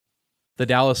The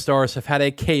Dallas Stars have had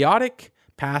a chaotic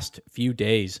past few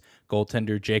days.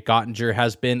 Goaltender Jake Oettinger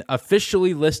has been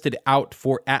officially listed out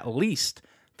for at least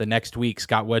the next week.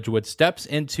 Scott Wedgwood steps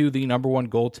into the number one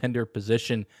goaltender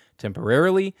position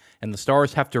temporarily, and the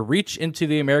Stars have to reach into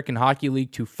the American Hockey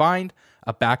League to find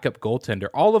a backup goaltender.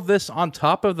 All of this on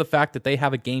top of the fact that they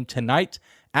have a game tonight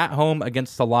at home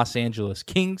against the Los Angeles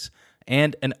Kings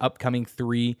and an upcoming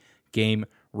 3-game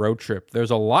road trip.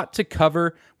 There's a lot to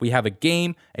cover. We have a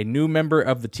game, a new member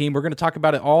of the team. We're going to talk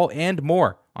about it all and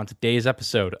more on today's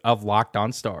episode of Locked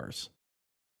On Stars.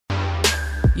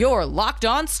 Your Locked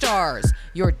On Stars,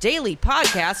 your daily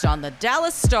podcast on the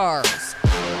Dallas Stars.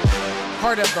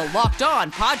 Part of the Locked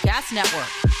On Podcast Network.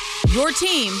 Your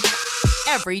team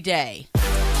every day.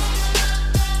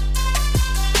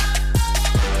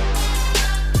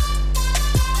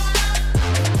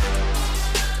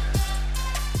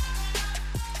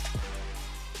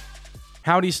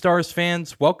 Howdy, Stars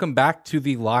fans. Welcome back to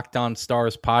the Locked On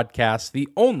Stars podcast, the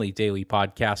only daily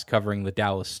podcast covering the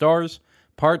Dallas Stars,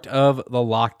 part of the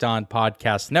Locked On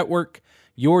Podcast Network,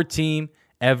 your team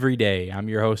every day. I'm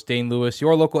your host, Dane Lewis,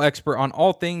 your local expert on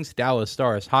all things Dallas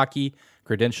Stars hockey,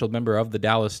 credentialed member of the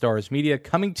Dallas Stars media,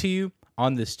 coming to you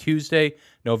on this Tuesday,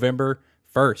 November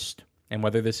 1st. And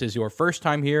whether this is your first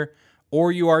time here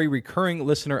or you are a recurring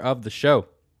listener of the show,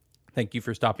 thank you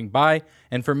for stopping by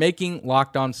and for making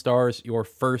Locked On Stars your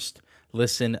first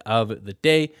listen of the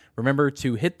day. Remember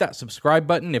to hit that subscribe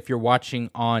button if you're watching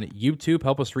on YouTube.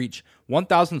 Help us reach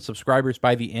 1,000 subscribers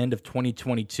by the end of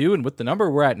 2022. And with the number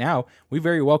we're at now, we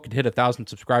very well could hit 1,000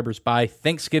 subscribers by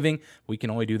Thanksgiving. We can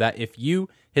only do that if you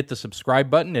hit the subscribe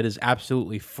button. It is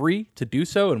absolutely free to do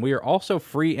so. And we are also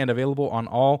free and available on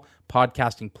all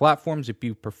podcasting platforms if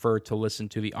you prefer to listen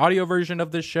to the audio version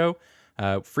of this show.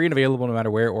 Free and available no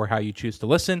matter where or how you choose to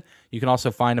listen. You can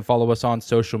also find and follow us on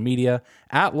social media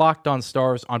at Locked On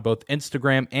Stars on both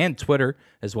Instagram and Twitter,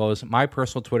 as well as my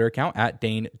personal Twitter account at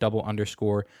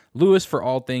Dane_Lewis for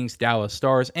all things Dallas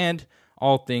Stars and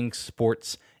all things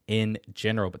sports in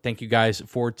general. But thank you guys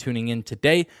for tuning in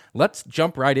today. Let's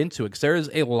jump right into it because there is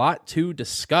a lot to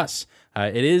discuss.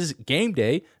 It is game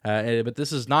day, but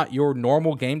this is not your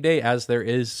normal game day as there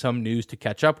is some news to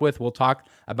catch up with. We'll talk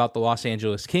about the Los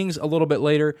Angeles Kings a little bit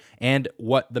later and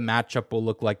what the matchup will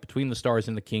look like between the Stars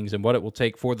and the Kings and what it will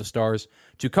take for the Stars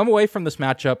to come away from this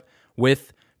matchup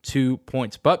with 2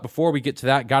 points. But before we get to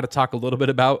that, got to talk a little bit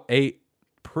about a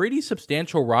pretty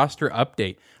substantial roster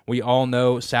update. We all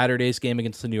know Saturday's game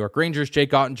against the New York Rangers,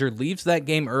 Jake Oettinger leaves that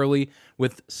game early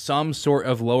with some sort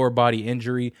of lower body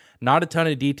injury. Not a ton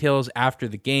of details after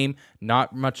the game.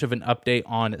 Not much of an update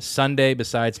on Sunday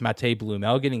besides Mattei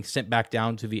Blumel getting sent back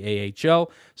down to the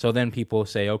AHL. So then people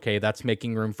say, okay, that's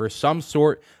making room for some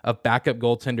sort of backup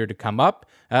goaltender to come up.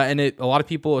 A lot of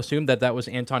people assumed that that was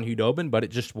Anton Khudobin, but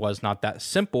it just was not that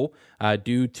simple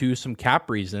due to some cap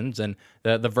reasons. And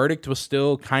the verdict was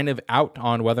still kind of out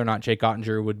on whether or not Jake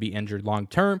Oettinger would be injured long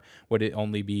term. Would it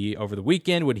only be over the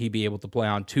weekend? Would he be able to play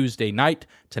on Tuesday night,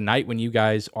 tonight when you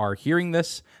guys are hearing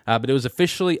this? But it was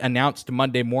officially announced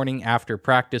Monday morning after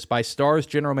practice by Stars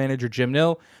general manager Jim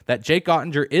Nill that Jake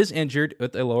Oettinger is injured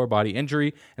with a lower body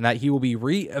injury and that he will be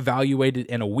reevaluated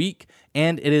in a week.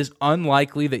 And it is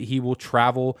unlikely that he will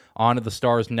travel on to the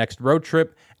Stars' next road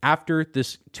trip. After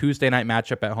this Tuesday night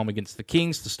matchup at home against the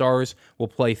Kings, the Stars will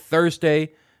play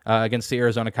Thursday against the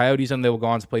Arizona Coyotes, and they will go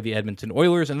on to play the Edmonton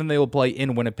Oilers, and then they will play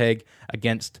in Winnipeg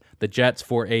against the Jets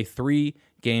for a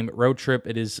 3-game road trip.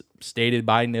 It is stated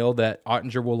by Nill that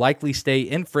Oettinger will likely stay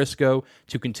in Frisco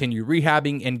to continue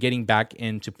rehabbing and getting back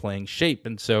into playing shape.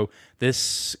 And so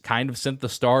this kind of sent the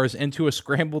Stars into a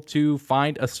scramble to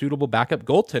find a suitable backup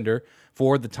goaltender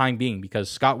for the time being,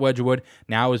 because Scott Wedgwood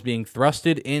now is being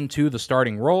thrusted into the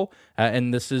starting role.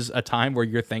 And this is a time where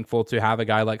you're thankful to have a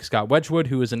guy like Scott Wedgwood,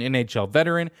 who is an NHL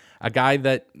veteran, a guy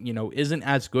that, isn't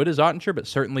as good as Oettinger, but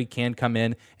certainly can come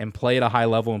in and play at a high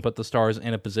level and put the Stars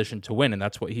in a position to win. And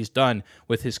that's what he's done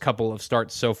with his couple of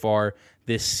starts so far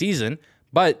this season.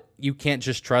 But you can't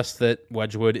just trust that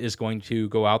Wedgwood is going to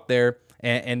go out there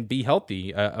and be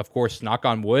healthy. Of course, knock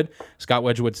on wood, Scott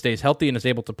Wedgwood stays healthy and is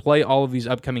able to play all of these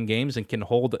upcoming games and can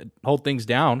hold things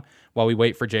down while we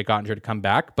wait for Jake Oettinger to come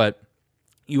back. But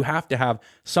you have to have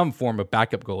some form of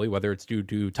backup goalie, whether it's due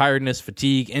to tiredness,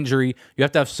 fatigue, injury. You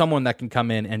have to have someone that can come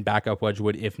in and back up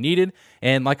Wedgwood if needed.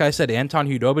 And like I said, Anton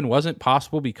Khudobin wasn't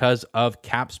possible because of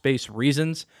cap space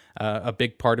reasons. A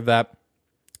big part of that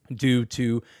due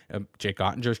to Jake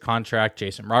Ottinger's contract,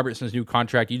 Jason Robertson's new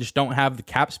contract. You just don't have the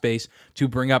cap space to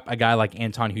bring up a guy like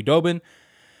Anton Khudobin.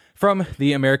 from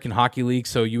the American Hockey League,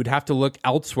 so you would have to look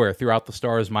elsewhere throughout the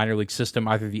Stars minor league system,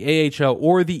 either the AHL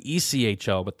or the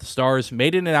ECHL. But the Stars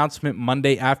made an announcement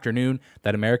Monday afternoon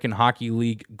that American Hockey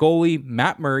League goalie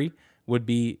Matt Murray would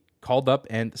be called up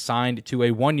and signed to a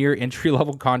 1-year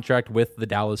entry-level contract with the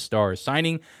Dallas Stars,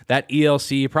 signing that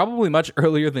ELC probably much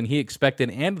earlier than he expected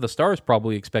and the Stars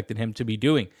probably expected him to be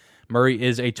doing. Murray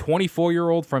is a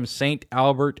 24-year-old from St.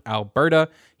 Albert, Alberta.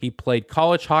 He played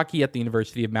college hockey at the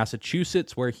University of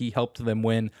Massachusetts, where he helped them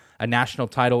win a national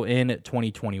title in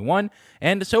 2021.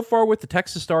 And so far with the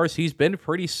Texas Stars, he's been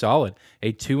pretty solid.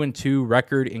 A 2-2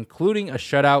 record, including a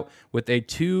shutout with a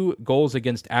 2 goals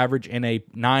against average and a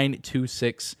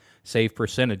 .926 save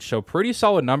percentage. So pretty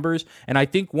solid numbers. And I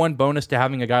think one bonus to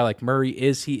having a guy like Murray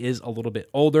is he is a little bit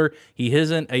older. He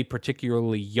isn't a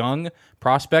particularly young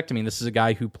prospect. I mean, this is a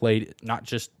guy who played not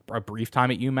just a brief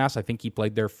time at UMass. I think he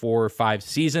played there 4 or 5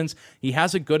 seasons. He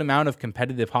has a good amount of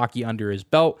competitive hockey under his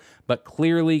belt, but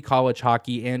clearly college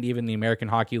hockey and even the American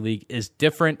Hockey League is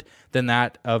different than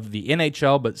that of the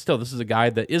NHL. But still, this is a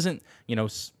guy that isn't,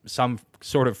 some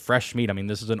sort of fresh meat. I mean,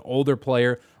 this is an older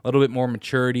player, a little bit more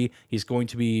maturity. He's going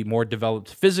to be more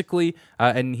developed physically.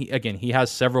 And he has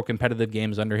several competitive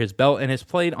games under his belt and has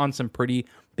played on some pretty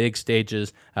big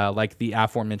stages, like the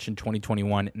aforementioned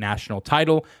 2021 national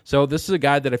title. So this is a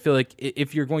guy that I feel like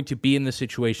if you're going to be in this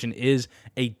situation is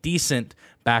a decent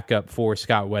backup for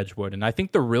Scott Wedgwood. And I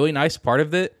think the really nice part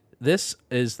of this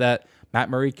is that Matt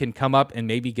Murray can come up and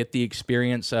maybe get the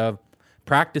experience of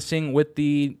practicing with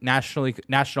the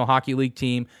National Hockey League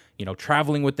team,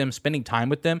 traveling with them, spending time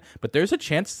with them. But there's a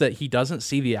chance that he doesn't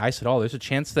see the ice at all. There's a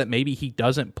chance that maybe he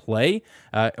doesn't play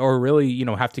or really,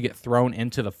 have to get thrown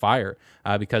into the fire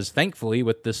because thankfully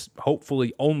with this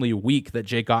hopefully only week that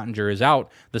Jake Oettinger is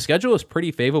out, the schedule is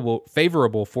pretty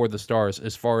favorable for the Stars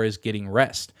as far as getting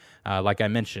rest. Like I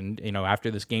mentioned,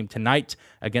 after this game tonight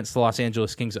against the Los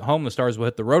Angeles Kings at home, the Stars will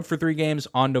hit the road for 3 games.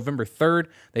 On November 3rd,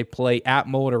 they play at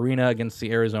Mullet Arena against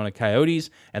the Arizona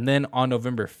Coyotes. And then on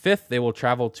November 5th, they will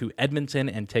travel to Edmonton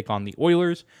and take on the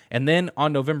Oilers. And then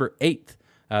on November 8th,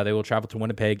 they will travel to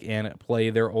Winnipeg and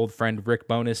play their old friend Rick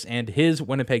Bowness and his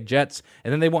Winnipeg Jets.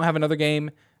 And then they won't have another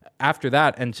game after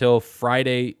that until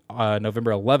Friday,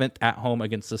 November 11th at home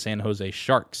against the San Jose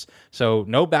Sharks. So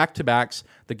no back-to-backs.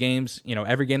 The games,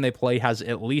 every game they play has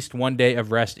at least 1 day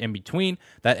of rest in between.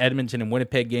 That Edmonton and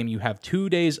Winnipeg game, you have 2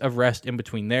 days of rest in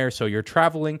between there. So you're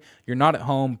traveling, you're not at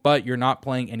home, but you're not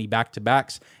playing any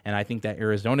back-to-backs. And I think that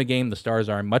Arizona game, the Stars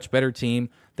are a much better team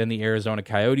than the Arizona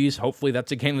Coyotes. Hopefully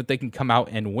that's a game that they can come out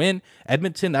and win.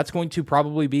 Edmonton, that's going to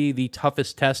probably be the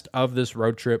toughest test of this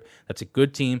road trip. That's a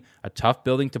good team, a tough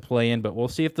building to play in, but we'll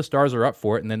see if the Stars are up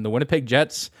for it. And then the Winnipeg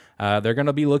Jets, they're going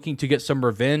to be looking to get some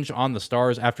revenge on the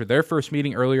Stars after their first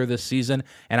meeting earlier this season,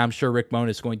 and I'm sure Rick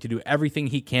Bowness is going to do everything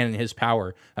he can in his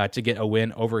power to get a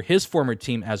win over his former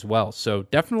team as well. So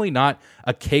definitely not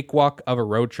a cakewalk of a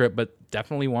road trip, but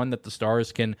definitely one that the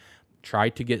Stars can try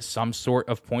to get some sort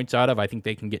of points out of. I think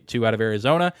they can get 2 out of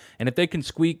Arizona, and if they can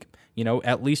squeak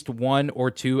at least 1 or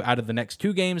 2 out of the next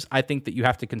 2 games, I think that you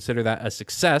have to consider that a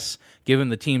success given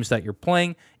the teams that you're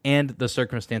playing and the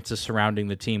circumstances surrounding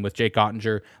the team, with Jake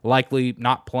Oettinger likely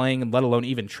not playing and let alone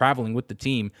even traveling with the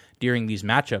team during these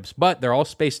matchups. But they're all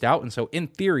spaced out, and so in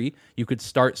theory, you could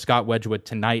start Scott Wedgwood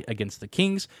tonight against the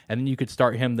Kings, and then you could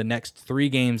start him the next 3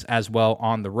 games as well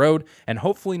on the road, and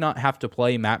hopefully not have to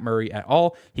play Matt Murray at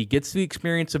all. He gets the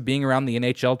experience of being around the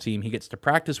NHL team. He gets to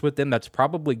practice with them. That's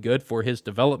probably good for his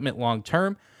development long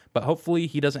term, but hopefully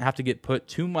he doesn't have to get put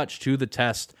too much to the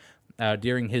test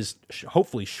during his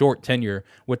hopefully short tenure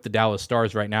with the Dallas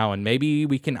Stars right now. And maybe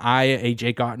we can eye a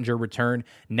Jake Oettinger return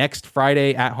next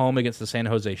Friday at home against the San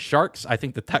Jose Sharks. I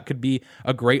think that could be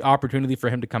a great opportunity for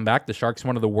him to come back. The Sharks,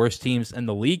 one of the worst teams in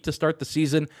the league to start the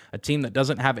season, a team that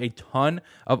doesn't have a ton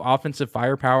of offensive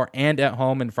firepower, and at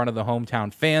home in front of the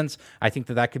hometown fans. I think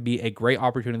that could be a great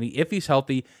opportunity if he's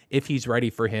healthy, if he's ready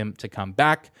for him to come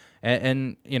back.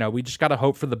 And we just got to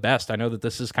hope for the best. I know that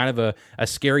this is kind of a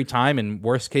scary time and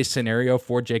worst case scenario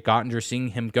for Jake Oettinger, seeing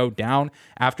him go down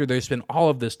after there's been all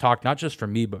of this talk, not just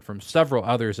from me, but from several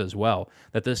others as well,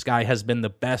 that this guy has been the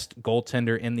best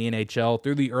goaltender in the NHL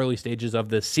through the early stages of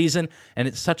this season. And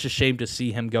it's such a shame to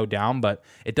see him go down, but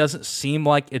it doesn't seem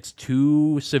like it's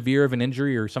too severe of an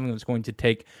injury or something that's going to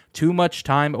take too much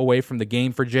time away from the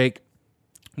game for Jake.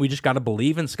 We just got to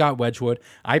believe in Scott Wedgwood.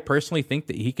 I personally think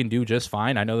that he can do just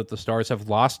fine. I know that the Stars have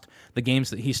lost the games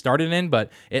that he started in,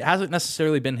 but it hasn't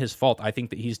necessarily been his fault. I think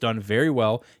that he's done very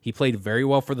well. He played very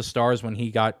well for the Stars when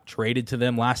he got traded to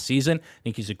them last season. I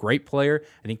think he's a great player.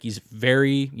 I think he's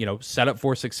very, set up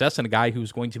for success and a guy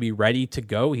who's going to be ready to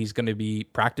go. He's going to be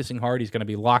practicing hard. He's going to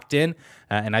be locked in.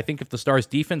 And I think if the Stars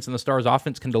defense and the Stars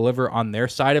offense can deliver on their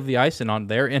side of the ice and on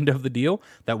their end of the deal,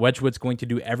 that Wedgwood's going to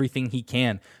do everything he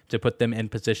can to put them in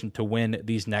position to win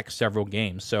these next several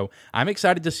games. So I'm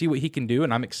excited to see what he can do,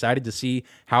 and I'm excited to see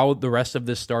how the rest of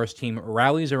this Stars team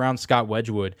rallies around Scott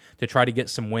Wedgwood to try to get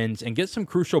some wins and get some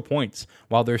crucial points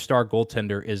while their star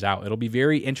goaltender is out. It'll be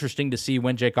very interesting to see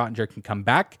when Jake Ottinger can come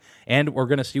back, and we're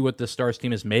going to see what this Stars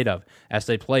team is made of as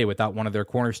they play without one of their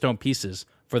cornerstone pieces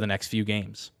for the next few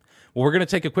games. Well, we're going to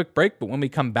take a quick break, but when we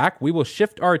come back, we will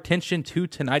shift our attention to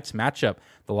tonight's matchup.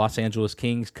 The Los Angeles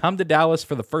Kings come to Dallas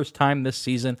for the first time this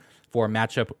season for a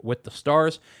matchup with the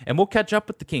Stars, and we'll catch up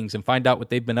with the Kings and find out what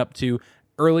they've been up to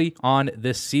early on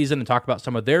this season and talk about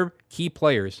some of their key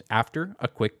players after a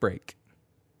quick break.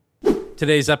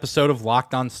 Today's episode of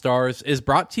Locked On Stars is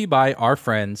brought to you by our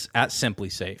friends at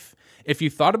SimpliSafe. If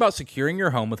you've thought about securing your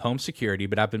home with home security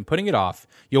but have been putting it off,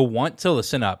 you'll want to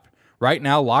listen up. Right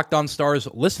now, Locked On Stars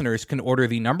listeners can order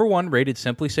the #1 rated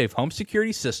SimpliSafe home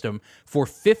security system for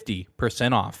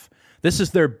 50% off. This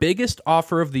is their biggest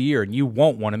offer of the year, and you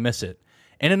won't want to miss it.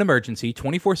 In an emergency,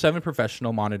 24/7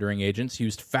 professional monitoring agents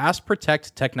used Fast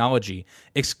Protect technology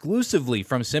exclusively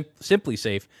from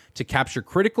SimpliSafe to capture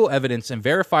critical evidence and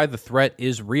verify the threat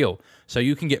is real, so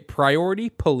you can get priority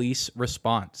police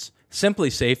response.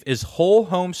 SimpliSafe is whole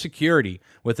home security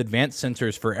with advanced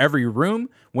sensors for every room,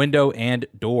 window, and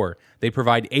door. They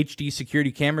provide HD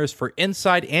security cameras for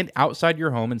inside and outside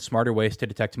your home and smarter ways to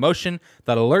detect motion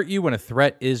that alert you when a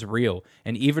threat is real,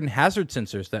 and even hazard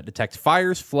sensors that detect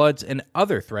fires, floods, and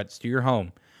other threats to your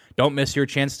home. Don't miss your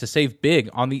chance to save big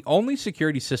on the only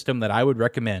security system that I would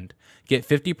recommend. Get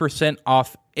 50%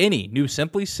 off any new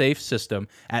SimpliSafe system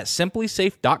at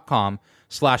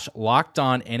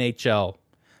simplisafe.com/LockedOnNHL.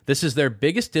 This is their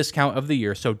biggest discount of the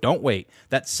year, so don't wait.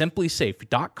 That's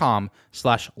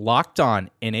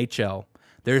simplisafe.com/LockedOnNHL.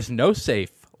 There's no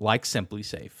safe like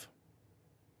SimpliSafe.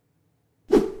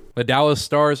 The Dallas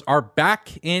Stars are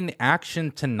back in action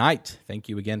tonight. Thank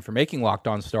you again for making Locked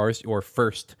On Stars your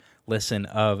first listen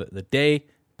of the day.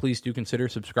 Please do consider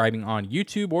subscribing on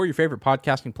YouTube or your favorite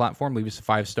podcasting platform. Leave us a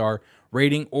 5-star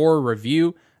rating or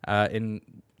review, and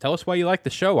tell us why you like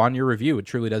the show on your review. It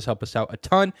truly does help us out a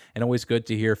ton, and always good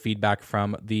to hear feedback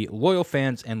from the loyal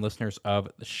fans and listeners of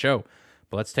the show.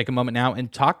 But let's take a moment now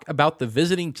and talk about the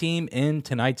visiting team in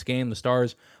tonight's game. The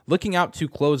Stars looking out to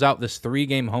close out this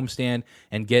 3-game homestand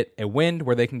and get a win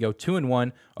where they can go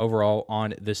 2-1 overall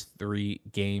on this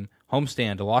 3-game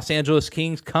homestand. The Los Angeles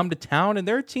Kings come to town, and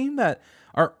they're a team that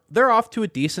they're off to a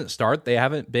decent start. They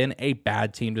haven't been a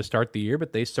bad team to start the year,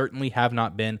 but they certainly have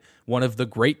not been one of the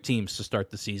great teams to start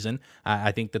the season.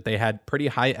 I think that they had pretty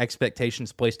high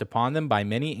expectations placed upon them by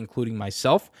many, including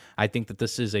myself. I think that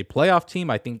this is a playoff team.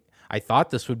 I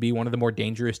thought this would be one of the more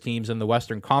dangerous teams in the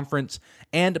Western Conference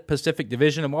and Pacific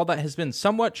Division, and while that has been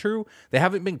somewhat true, they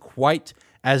haven't been quite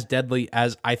as deadly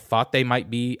as I thought they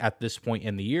might be at this point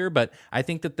in the year, but I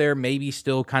think that they're maybe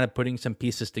still kind of putting some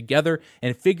pieces together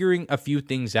and figuring a few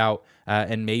things out,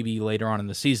 and maybe later on in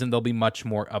the season they'll be much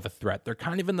more of a threat. They're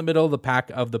kind of in the middle of the pack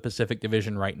of the Pacific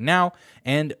Division right now,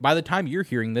 and by the time you're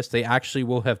hearing this, they actually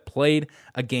will have played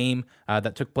a game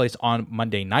that took place on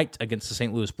Monday night against the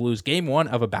St. Louis Blues, game 1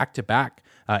 of a back-to-back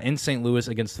in St. Louis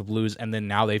against the Blues, and then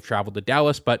now they've traveled to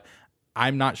Dallas, but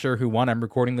I'm not sure who won. I'm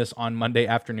recording this on Monday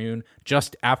afternoon,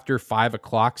 just after 5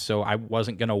 o'clock, so I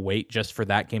wasn't going to wait just for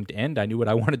that game to end. I knew what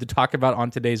I wanted to talk about on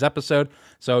today's episode,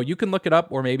 so you can look it up,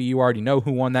 or maybe you already know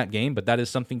who won that game, but that is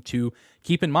something to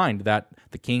keep in mind, that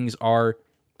the Kings are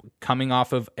coming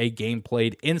off of a game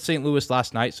played in St. Louis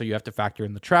last night, so you have to factor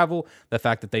in the travel, the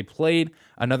fact that they played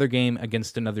another game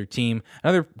against another team,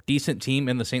 another decent team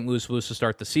in the St. Louis Blues to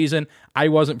start the season. I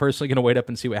wasn't personally going to wait up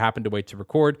and see what happened to wait to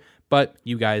record, but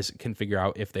you guys can figure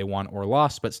out if they won or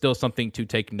lost, but still something to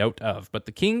take note of. But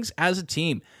the Kings as a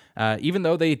team, even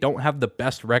though they don't have the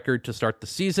best record to start the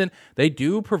season, they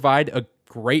do provide a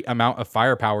great amount of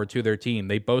firepower to their team.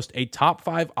 They boast a top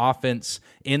 5 offense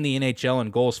in the NHL in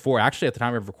goals for. Actually, at the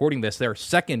time of recording this, they're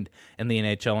second in the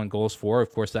NHL in goals for.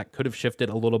 Of course, that could have shifted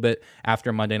a little bit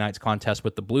after Monday night's contest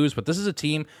with the Blues, but this is a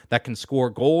team that can score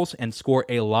goals and score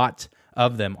a lot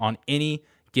of them on any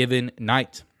given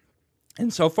night.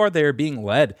 And so far, they are being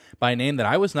led by a name that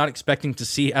I was not expecting to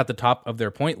see at the top of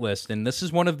their point list. And this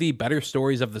is one of the better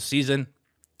stories of the season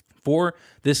for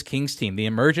this Kings team. The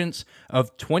emergence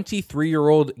of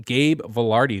 23-year-old Gabe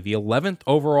Vilardi, the 11th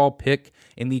overall pick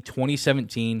in the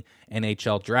 2017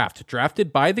 NHL draft.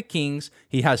 Drafted by the Kings,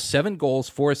 he has 7 goals,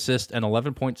 4 assists, and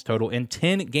 11 points total in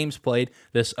 10 games played.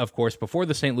 This, of course, before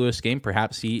the St. Louis game.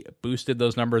 Perhaps he boosted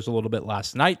those numbers a little bit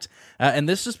last night. And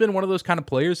this has been one of those kind of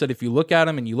players that if you look at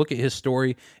him and you look at his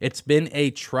story, it's been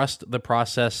a trust the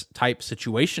process type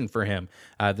situation for him.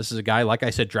 This is a guy, like I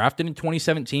said, drafted in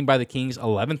 2017 by the Kings,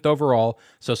 11th overall.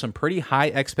 So some pretty high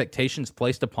expectations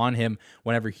placed upon him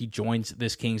whenever he joins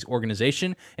this Kings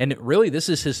organization. And really, this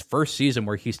is his first season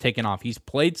where he's taken off. He's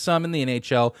played some in the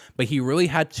NHL, but he really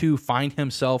had to find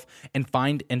himself and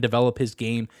find and develop his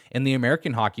game in the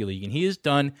American Hockey League. And he has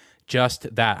done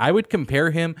just that. I would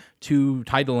compare him to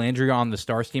Ty Dellandrea on the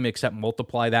Stars team, except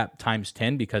multiply that times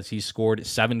 10 because he's scored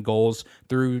 7 goals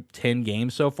through 10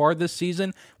 games so far this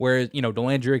season. Whereas,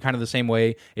 Dellandrea kind of the same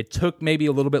way. It took maybe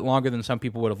a little bit longer than some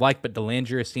people would have liked, but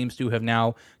Dellandrea seems to have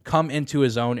now come into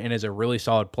his own and is a really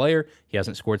solid player. He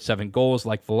hasn't scored 7 goals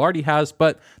like Vilardi has,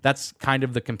 but that's kind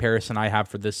of the comparison I have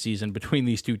for this season between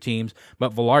these two teams.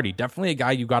 But Vilardi, definitely a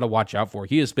guy you got to watch out for.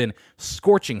 He has been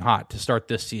scorching hot to start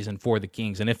this season for the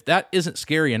Kings. And if that isn't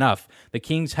scary enough, the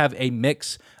Kings have a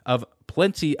mix of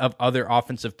plenty of other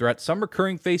offensive threats, some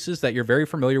recurring faces that you're very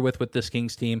familiar with this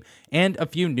Kings team, and a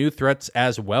few new threats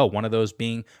as well. One of those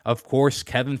being, of course,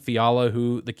 Kevin Fiala,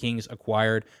 who the Kings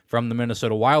acquired from the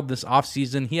Minnesota Wild this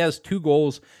offseason. He has 2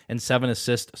 goals and 7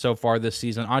 assists so far this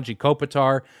season. Anze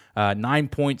Kopitar, 9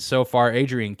 points so far.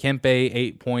 Adrian Kempe,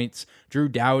 8 points. Drew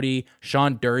Doughty,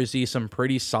 Sean Durzi, some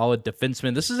pretty solid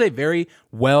defensemen. This is a very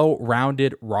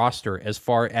well-rounded roster as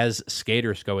far as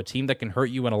skaters go. A team that can hurt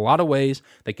you in a lot of ways.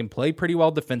 They can play pretty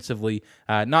well defensively.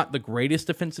 Not the greatest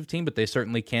defensive team, but they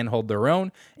certainly can hold their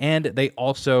own. And they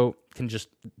also can just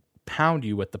pound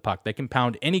you with the puck. They can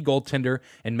pound any goaltender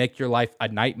and make your life a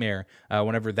nightmare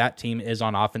whenever that team is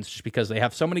on offense, just because they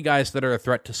have so many guys that are a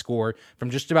threat to score from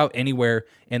just about anywhere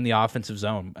in the offensive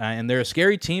zone. And they're a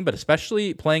scary team, but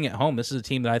especially playing at home, this is a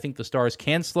team that I think the Stars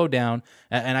can slow down.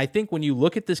 And I think when you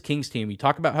look at this Kings team, you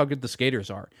talk about how good the skaters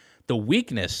are. The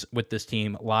weakness with this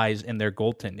team lies in their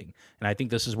goaltending. And I think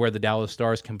this is where the Dallas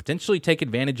Stars can potentially take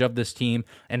advantage of this team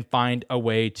and find a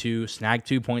way to snag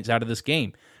 2 points out of this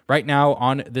game. Right now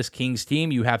on this Kings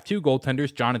team, you have 2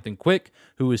 goaltenders, Jonathan Quick,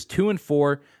 who is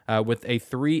 2-4 with a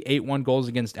 3.81 goals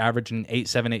against average and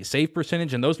 8.78 save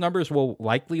percentage. And those numbers will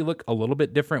likely look a little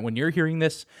bit different when you're hearing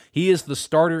this. He is the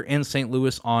starter in St.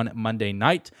 Louis on Monday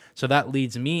night. So that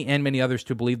leads me and many others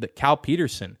to believe that Cal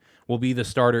Petersen will be the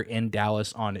starter in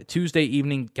Dallas on Tuesday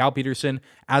evening. Cal Petersen,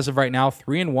 as of right now,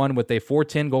 3-1 with a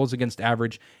 4.10 goals against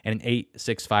average and an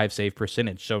 8.65 save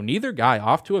percentage. So neither guy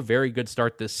off to a very good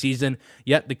start this season,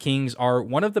 yet the Kings are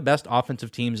one of the best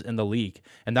offensive teams in the league.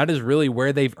 And that is really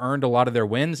where they've earned a lot of their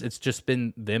wins. It's just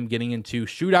been them getting into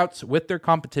shootouts with their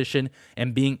competition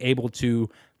and being able to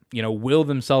will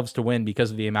themselves to win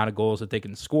because of the amount of goals that they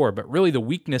can score. But really the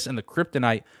weakness and the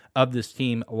kryptonite of this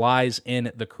team lies in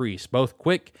the crease. Both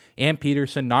Quick and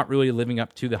Petersen not really living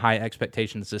up to the high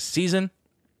expectations this season.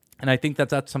 And I think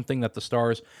that's something that the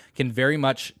Stars can very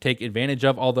much take advantage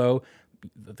of, although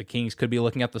the Kings could be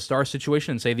looking at the Stars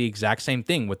situation and say the exact same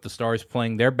thing with the Stars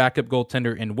playing their backup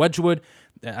goaltender in Wedgwood.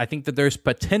 I think that there's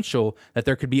potential that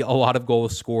there could be a lot of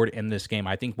goals scored in this game.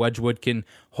 I think Wedgwood can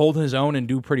hold his own and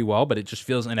do pretty well, but it just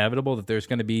feels inevitable that there's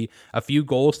going to be a few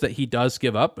goals that he does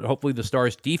give up. But hopefully the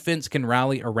Stars defense can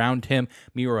rally around him.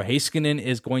 Miro Heiskanen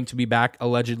is going to be back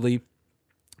allegedly.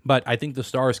 But I think the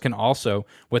Stars can also,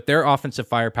 with their offensive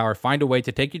firepower, find a way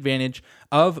to take advantage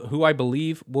of who I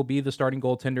believe will be the starting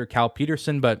goaltender, Cal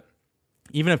Petersen. But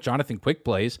even if Jonathan Quick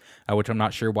plays, which I'm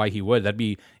not sure why he would, that'd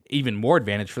be even more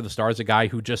advantage for the Stars, a guy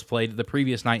who just played the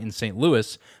previous night in St.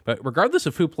 Louis. But regardless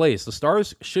of who plays, the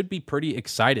Stars should be pretty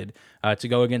excited to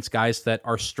go against guys that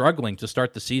are struggling to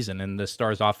start the season. And the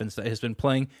Stars offense that has been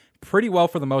playing pretty well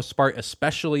for the most part,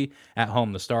 especially at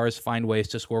home. The Stars find ways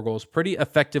to score goals pretty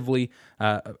effectively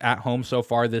at home so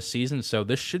far this season. So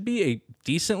this should be a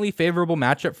decently favorable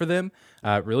matchup for them.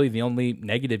 Really, the only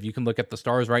negative you can look at the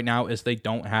Stars right now is they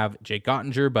don't have Jake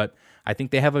Ottinger, but I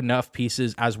think they have enough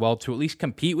pieces as well to at least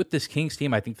compete with this Kings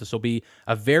team. I think this will be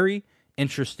a very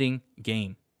interesting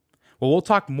game. Well, we'll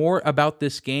talk more about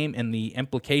this game and the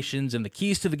implications and the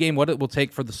keys to the game, what it will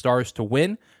take for the Stars to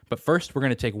win. But first, we're going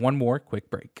to take one more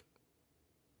quick break.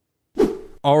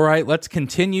 All right, let's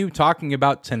continue talking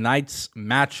about tonight's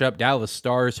matchup. Dallas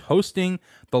Stars hosting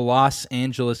the Los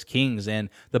Angeles Kings. And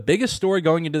the biggest story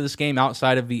going into this game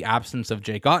outside of the absence of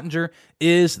Jake Oettinger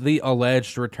is the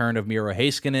alleged return of Miro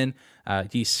Heiskanen.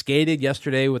 He skated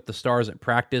yesterday with the Stars at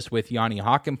practice with Jani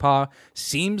Hakanpää.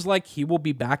 Seems like he will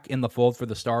be back in the fold for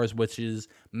the Stars, which is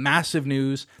massive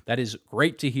news. That is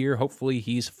great to hear. Hopefully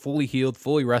he's fully healed,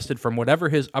 fully rested from whatever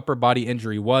his upper body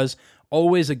injury was.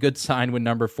 Always a good sign when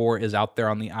number 4 is out there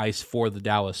on the ice for the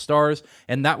Dallas Stars,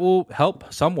 and that will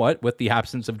help somewhat with the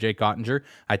absence of Jake Oettinger.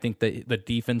 I think that the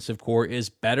defensive core is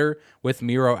better with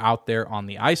Miro out there on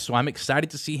the ice, so I'm excited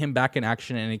to see him back in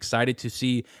action and excited to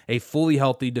see a fully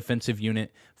healthy defensive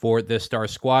unit for this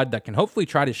Stars squad that can hopefully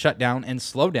try to shut down and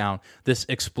slow down this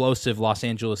explosive Los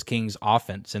Angeles Kings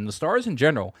offense. And the Stars in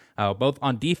general, both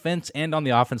on defense and on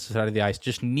the offensive side of the ice,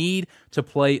 just need to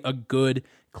play a good,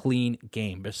 clean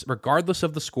game. Regardless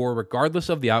of the score, regardless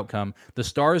of the outcome, the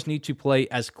Stars need to play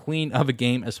as clean of a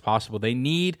game as possible. They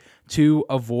need to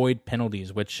avoid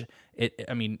penalties, which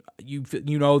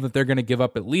you know that they're going to give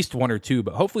up at least 1 or 2,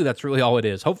 but hopefully that's really all it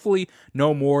is. Hopefully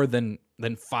no more than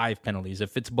 5 penalties.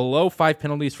 If it's below 5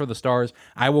 penalties for the Stars,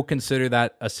 I will consider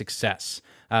that a success.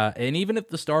 And even if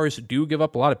the Stars do give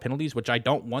up a lot of penalties, which I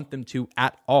don't want them to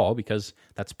at all, because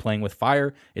that's playing with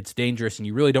fire, it's dangerous, and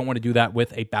you really don't want to do that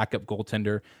with a backup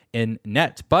goaltender in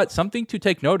net. But something to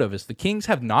take note of is the Kings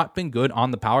have not been good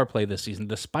on the power play this season,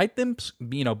 despite them,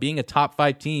 being a top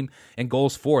 5 team in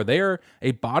goals for. They are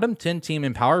a bottom 10 team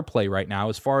in power play right now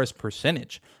as far as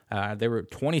percentage. They were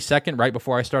 22nd right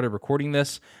before I started recording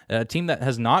this, a team that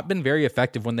has not been very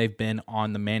effective when they've been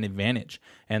on the man advantage.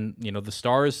 And, the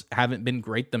Stars haven't been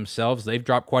great themselves. They've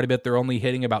dropped quite a bit. They're only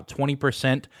hitting about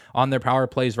 20% on their power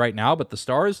plays right now. But the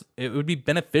Stars, it would be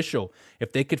beneficial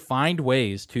if they could find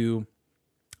ways to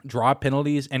draw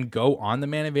penalties and go on the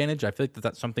man advantage. I feel like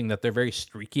that's something that they're very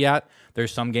streaky at.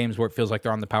 There's some games where it feels like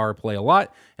they're on the power play a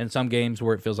lot, and some games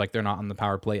where it feels like they're not on the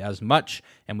power play as much.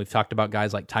 And we've talked about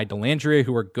guys like Ty Dellandrea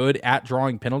who are good at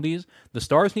drawing penalties. The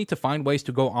Stars need to find ways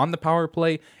to go on the power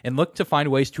play and look to find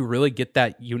ways to really get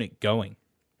that unit going.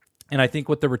 And I think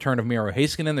with the return of Miro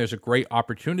Heiskanen, there's a great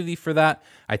opportunity for that.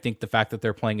 I think the fact that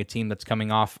they're playing a team that's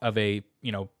coming off of a,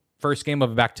 first game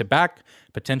of a back-to-back,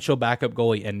 potential backup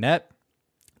goalie in net,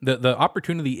 the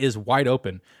opportunity is wide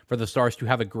open for the Stars to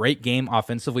have a great game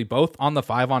offensively, both on the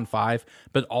 5-on-5,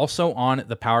 but also on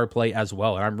the power play as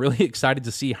well. And I'm really excited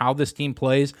to see how this team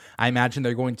plays. I imagine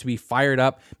they're going to be fired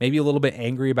up, maybe a little bit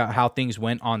angry about how things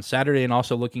went on Saturday, and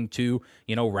also looking to,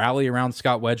 rally around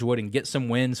Scott Wedgwood and get some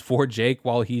wins for Jake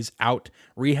while he's out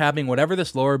rehabbing whatever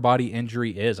this lower body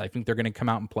injury is. I think they're going to come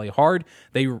out and play hard.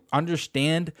 They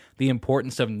understand the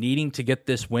importance of needing to get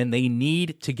this win. They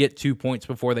need to get 2 points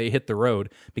before they hit the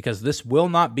road, because this will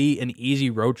not be an easy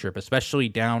road trip, especially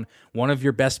down one of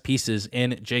your best pieces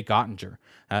in Jake Oettinger.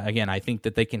 Again, I think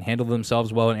that they can handle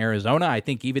themselves well in Arizona. I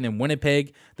think even in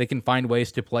Winnipeg, they can find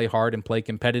ways to play hard and play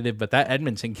competitive, but that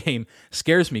Edmonton game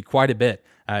scares me quite a bit.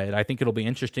 I think it'll be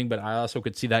interesting, but I also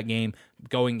could see that game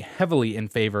going heavily in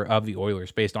favor of the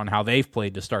Oilers based on how they've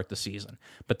played to start the season.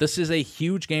 But this is a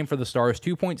huge game for the Stars.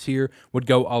 2 points here would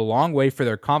go a long way for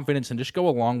their confidence and just go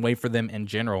a long way for them in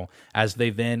general as they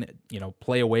then,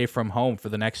 play away from home for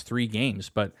the next 3 games.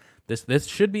 But this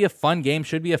should be a fun game,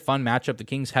 should be a fun matchup. The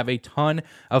Kings have a ton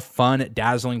of fun,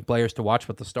 dazzling players to watch,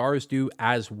 but the Stars do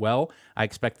as well. I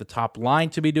expect the top line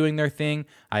to be doing their thing.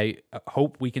 I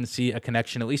hope we can see a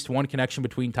connection, at least one connection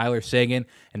between Tyler Seguin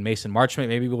and Mason Marchment.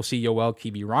 Maybe we'll see Yoel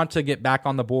Kiviranta get back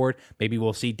on the board. Maybe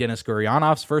we'll see Denis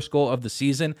Gurianov's first goal of the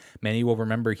season. Many will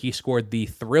remember he scored the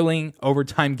thrilling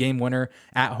overtime game winner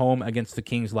at home against the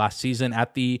Kings last season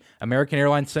at the American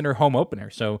Airlines Center home opener.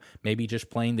 So maybe just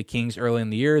playing the Kings early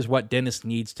in the year is what Dennis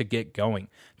needs to get going.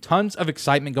 Tons of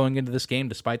excitement going into this game,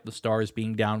 despite the Stars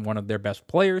being down one of their best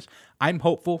players. I'm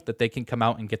hopeful that they can come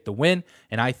out and get the win,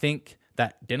 and I think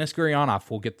that Denis Gurianov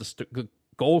will get the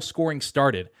goal scoring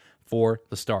started for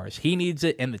the Stars. He needs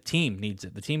it, and the team needs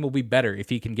it. The team will be better if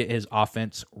he can get his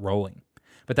offense rolling.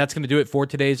 But that's going to do it for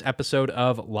today's episode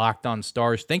of Locked On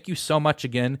Stars. Thank you so much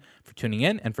again for tuning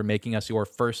in and for making us your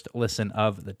first listen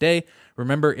of the day.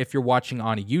 Remember, if you're watching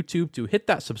on YouTube, to hit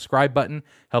that subscribe button.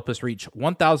 Help us reach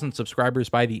 1,000 subscribers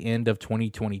by the end of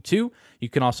 2022. You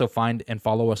can also find and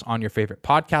follow us on your favorite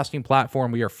podcasting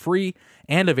platform. We are free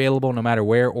and available no matter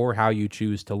where or how you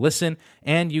choose to listen.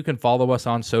 And you can follow us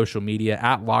on social media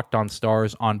at Locked On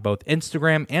Stars on both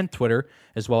Instagram and Twitter,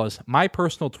 as well as my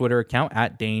personal Twitter account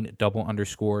at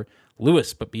Dane_Lewis.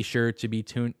 But be sure to be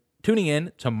tuning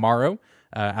in tomorrow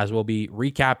as we'll be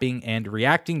recapping and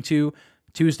reacting to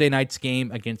Tuesday night's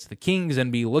game against the Kings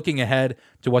and be looking ahead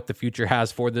to what the future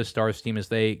has for this Stars team as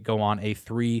they go on a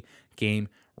 3-game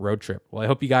road trip. Well, I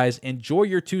hope you guys enjoy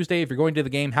your Tuesday. If you're going to the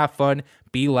game, have fun,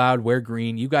 be loud, wear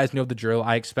green. You guys know the drill.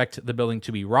 I expect the building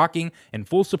to be rocking in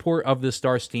full support of the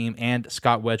Stars team and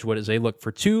Scott Wedgwood as they look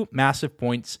for 2 massive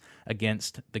points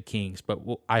against the Kings. But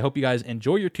I hope you guys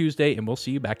enjoy your Tuesday, and we'll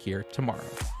see you back here tomorrow.